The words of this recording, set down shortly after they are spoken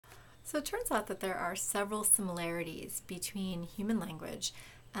So it turns out that there are several similarities between human language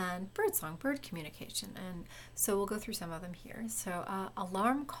and birdsong, bird communication. And so we'll go through some of them here. So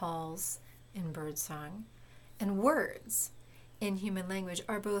alarm calls in birdsong and words in human language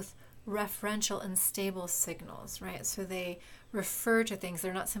are both referential and stable signals, right? So they refer to things.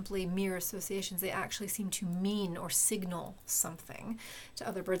 They're not simply mere associations. They actually seem to mean or signal something to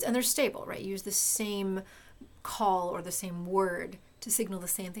other birds. And they're stable, right? You use the same call or the same word to signal the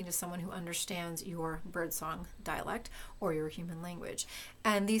same thing to someone who understands your birdsong dialect or your human language.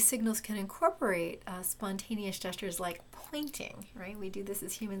 And these signals can incorporate spontaneous gestures like pointing, right? We do this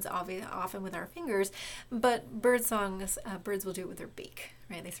as humans often with our fingers, but birds will do it with their beak,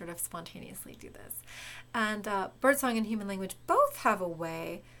 right? They sort of spontaneously do this. And birdsong and human language both have a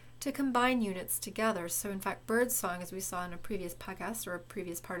way to combine units together. So in fact, birdsong, as we saw in a previous podcast or a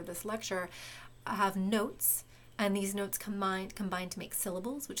previous part of this lecture, have notes, and these notes combine to make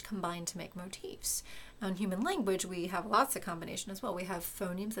syllables, which combine to make motifs. Now, in human language, we have lots of combination as well. We have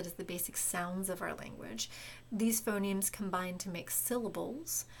phonemes, that is the basic sounds of our language. These phonemes combine to make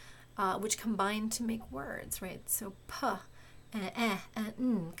syllables, which combine to make words, right? So p and and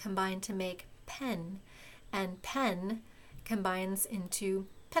n combine to make pen, and pen combines into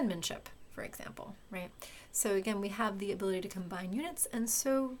penmanship, for example, right? So again, we have the ability to combine units, and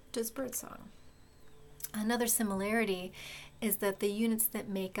so does birdsong. Another similarity is that the units that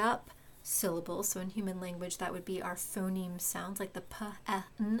make up syllables, so in human language that would be our phoneme sounds, like the p,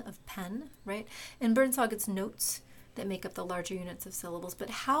 n of pen, right? In birdsong it's notes that make up the larger units of syllables, but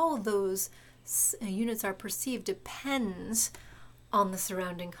how those units are perceived depends on the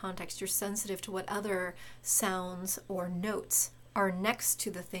surrounding context. You're sensitive to what other sounds or notes are next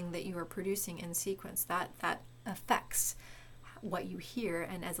to the thing that you are producing in sequence. That affects what you hear,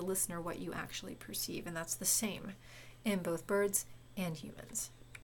 and as a listener, what you actually perceive. And that's the same in both birds and humans.